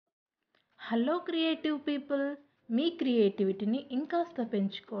Hello creative people, మీ క్రియేటివిటీని ఇంకాస్త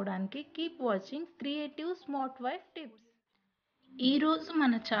పెంచుకోవడానికి keep watching creative smart wife tips. ఈరోజు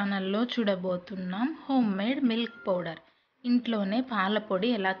మన ఛానల్లో చూడబోతున్నాం హోమ్ మేడ్ మిల్క్ పౌడర్. ఇంట్లోనే పాల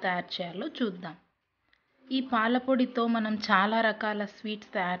పొడి ఎలా తయారు చేయాలో చూద్దాం. ఈ పాల పొడితో మనం చాలా రకాల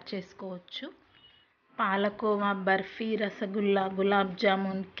స్వీట్స్ తయారు చేసుకోవచ్చు. పాలకోవా, బర్ఫీ, రసగుల్లా, గులాబ్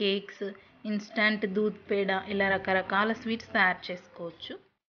జామున్, కేక్స్, ఇన్స్టంట్ దూద్ పేడ, ఇలా రకరకాల స్వీట్స్ తయారు చేసుకోవచ్చు.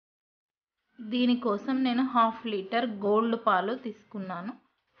 దీనికోసం నేను 1/2 లీటర్ గోల్డ్ పాలు తీసుకున్నాను.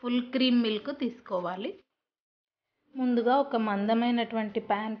 ఫుల్ క్రీమ్ మిల్క్ తీసుకోవాలి. ముందుగా ఒక మందమైనటువంటి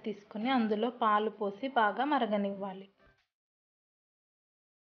ప్యాన్ తీసుకొని అందులో పాలు పోసి బాగా మరగనివ్వాలి.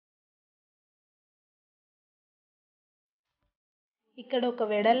 ఇక్కడ ఒక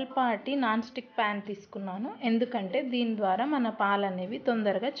వెడల్పాటి నాన్ స్టిక్ ప్యాన్ తీసుకున్నాను, ఎందుకంటే దీని ద్వారా మన పాలు అనేవి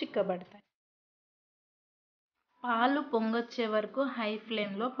తొందరగా చిక్కబడతాయి. పాలు పొంగొచ్చే వరకు హై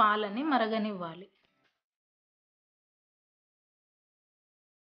ఫ్లేమ్లో పాలని మరగనివ్వాలి.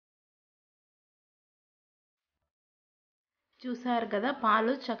 చూసారు కదా,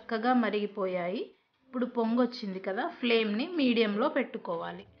 పాలు చక్కగా మరిగిపోయాయి. ఇప్పుడు పొంగొచ్చింది కదా, ఫ్లేమ్ని మీడియంలో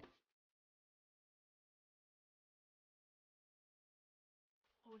పెట్టుకోవాలి.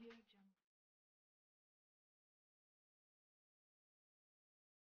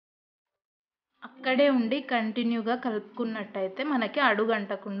 అక్కడే ఉండి కంటిన్యూగా కలుపుకున్నట్టయితే మనకి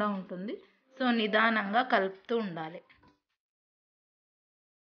అడుగంటకుండా ఉంటుంది. సో నిదానంగా కలుపుతూ ఉండాలి.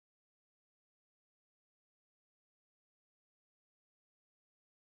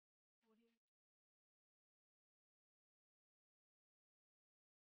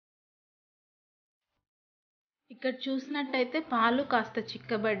 ఇక్కడ చూసినట్టయితే పాలు కాస్త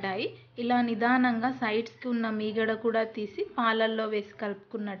చిక్కబడ్డాయి. ఇలా నిదానంగా సైడ్స్కి ఉన్న మీగడ కూడా తీసి పాలల్లో వేసి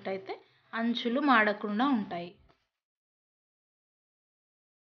కలుపుకున్నట్టయితే అంచులు మాడకుండా ఉంటాయి.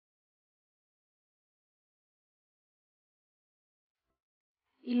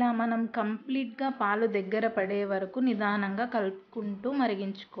 ఇలా మనం కంప్లీట్గా పాలు దగ్గర పడే వరకు నిదానంగా కలుపుకుంటూ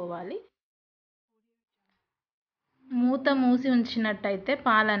మరిగించుకోవాలి. మూత మూసి ఉంచినట్టయితే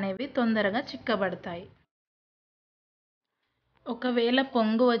పాలు అనేవి తొందరగా చిక్కబడతాయి. ఒకవేళ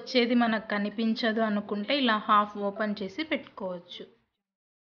పొంగు వచ్చేది మనకు కనిపించదు అనుకుంటే ఇలా హాఫ్ ఓపెన్ చేసి పెట్టుకోవచ్చు.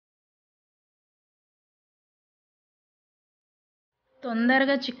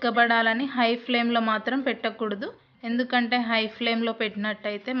 తొందరగా చిక్కబడాలని హై ఫ్లేమ్లో మాత్రం పెట్టకూడదు, ఎందుకంటే హై ఫ్లేమ్లో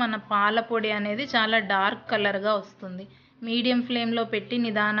పెట్టినట్టయితే మన పాల పొడి అనేది చాలా డార్క్ కలర్గా వస్తుంది. మీడియం ఫ్లేమ్లో పెట్టి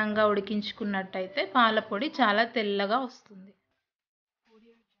నిదానంగా ఉడికించుకున్నట్టయితే పాల పొడి చాలా తెల్లగా వస్తుంది.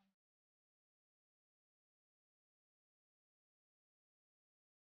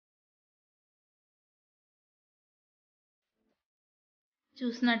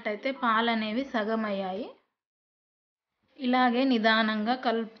 చూసినట్టయితే పాలు అనేవి సగం అయ్యాయి. ఇలాగే నిదానంగా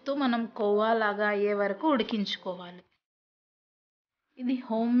కలుపుతూ మనం కోవా లాగా అయ్యే వరకు ఉడికించుకోవాలి. ఇది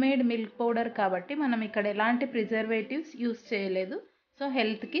హోమ్ మేడ్ మిల్క్ పౌడర్ కాబట్టి మనం ఇక్కడ ఎలాంటి ప్రిజర్వేటివ్స్ యూస్ చేయలేదు. సో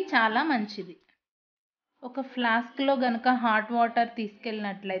హెల్త్కి చాలా మంచిది. ఒక ఫ్లాస్క్లో కనుక హాట్ వాటర్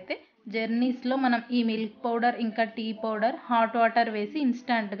తీసుకెళ్ళినట్లయితే జర్నీస్లో మనం ఈ మిల్క్ పౌడర్ ఇంకా టీ పౌడర్ హాట్ వాటర్ వేసి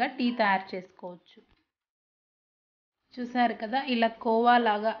ఇన్స్టంట్గా టీ తయారు చేసుకోవచ్చు. చూసారు కదా, ఇలా కోవా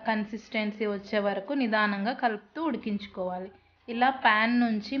లాగా కన్సిస్టెన్సీ వచ్చే వరకు నిదానంగా కలుపుతూ ఉడికించుకోవాలి. ఇలా ప్యాన్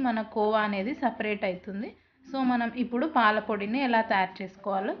నుంచి మన కోవా అనేది సపరేట్ అవుతుంది. సో మనం ఇప్పుడు పాల పొడిని ఎలా తయారు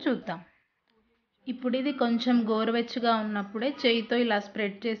చేసుకోవాలో చూద్దాం. ఇప్పుడు ఇది కొంచెం గోరువెచ్చగా ఉన్నప్పుడే చేయితో ఇలా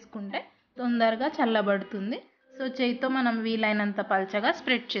స్ప్రెడ్ చేసుకుంటే తొందరగా చల్లబడుతుంది. సో చేయితో మనం వీలైనంత పల్చగా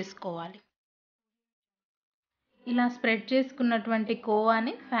స్ప్రెడ్ చేసుకోవాలి. ఇలా స్ప్రెడ్ చేసుకున్నటువంటి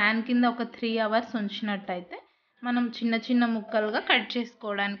కోవాని ఫ్యాన్ కింద ఒక 3 అవర్స్ ఉంచినట్టయితే మనం చిన్న చిన్న ముక్కలుగా కట్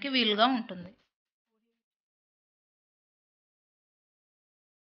చేసుకోవడానికి వీలుగా ఉంటుంది.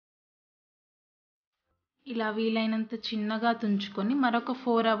 ఇలా వీలైనంత చిన్నగా తుంచుకొని మరొక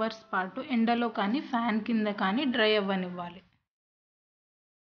 4 అవర్స్ పాటు ఎండలో కానీ ఫ్యాన్ కింద కానీ డ్రై అవ్వనివ్వాలి.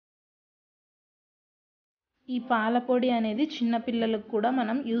 ఈ పాల పొడి అనేది చిన్నపిల్లలకు కూడా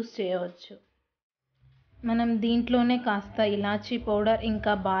మనం యూస్ చేయవచ్చు. మనం దీంట్లోనే కాస్త ఇలాచీ పౌడర్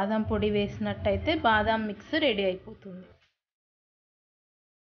ఇంకా బాదం పొడి వేసినట్టయితే బాదం మిక్స్ రెడీ అయిపోతుంది.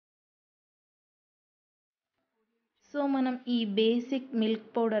 సో మనం ఈ బేసిక్ మిల్క్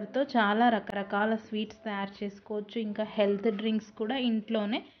పౌడర్తో చాలా రకరకాల స్వీట్స్ తయారు చేసుకోవచ్చు. ఇంకా హెల్త్ డ్రింక్స్ కూడా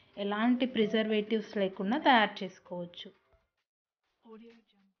ఇంట్లోనే ఎలాంటి ప్రిజర్వేటివ్స్ లేకుండా తయారు చేసుకోవచ్చు.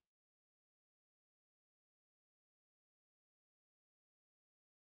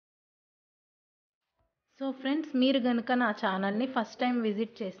 సో ఫ్రెండ్స్, మీరు కనుక నా ఛానల్ని ఫస్ట్ టైం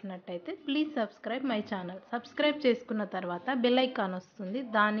విజిట్ చేసినట్టయితే please subscribe my channel. Subscribe చేసుకున్న తర్వాత బెల్ ఐకాన్ వస్తుంది,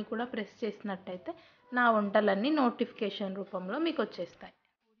 దాన్ని కూడా ప్రెస్ చేసినట్టయితే నా వంటలన్నీ నోటిఫికేషన్ రూపంలో మీకు వచ్చేస్తాయి.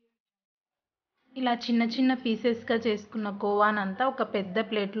 ఇలా చిన్న చిన్న పీసెస్గా చేసుకున్న కోవానంతా ఒక పెద్ద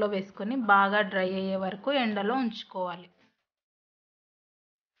ప్లేట్లో వేసుకొని బాగా డ్రై అయ్యే వరకు ఎండలో ఉంచుకోవాలి.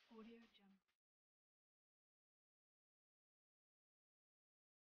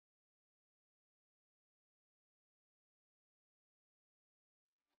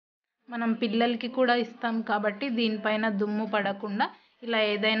 మనం పిల్లలకి కూడా ఇస్తాం కాబట్టి దీనిపైన దుమ్ము పడకుండా ఇలా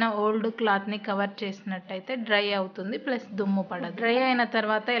ఏదైనా ఓల్డ్ క్లాత్ని కవర్ చేసినట్టయితే డ్రై అవుతుంది, ప్లస్ దుమ్ము పడదు. డ్రై అయిన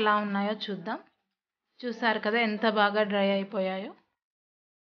తర్వాత ఎలా ఉన్నాయో చూద్దాం. చూసారు కదా ఎంత బాగా డ్రై అయిపోయాయో.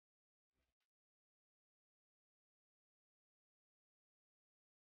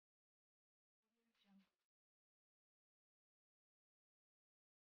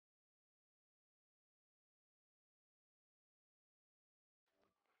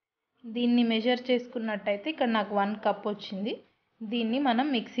 దీన్ని మెజర్ చేసుకున్నట్టయితే ఇక్కడ నాకు 1 కప్ వచ్చింది. దీన్ని మనం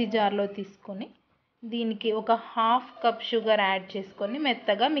మిక్సీ జార్లో తీసుకొని దీనికి ఒక హాఫ్ కప్ షుగర్ యాడ్ చేసుకొని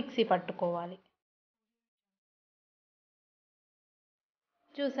మెత్తగా మిక్సీ పట్టుకోవాలి.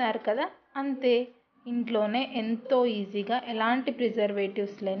 చూసారు కదా, అంతే. ఇంట్లోనే ఎంతో ఈజీగా ఎలాంటి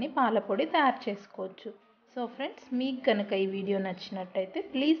ప్రిజర్వేటివ్స్ లేని పాలపొడి తయారు చేసుకోవచ్చు. సో ఫ్రెండ్స్, మీకు కనుక ఈ వీడియో నచ్చినట్టయితే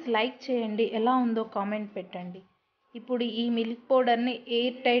ప్లీజ్ లైక్ చేయండి, ఎలా ఉందో కామెంట్ పెట్టండి. ఇప్పుడు ఈ మిల్క్ పౌడర్ని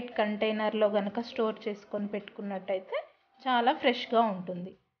ఎయిర్ టైట్ కంటైనర్లో కనుక స్టోర్ చేసుకొని పెట్టుకున్నట్టయితే చాలా ఫ్రెష్గా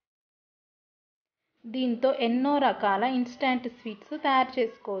ఉంటుంది. దీంతో ఎన్నో రకాల ఇన్స్టంట్ స్వీట్స్ తయారు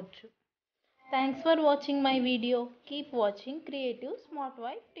చేసుకోవచ్చు. Thanks for watching my video. Keep watching creative smart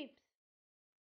wife tips.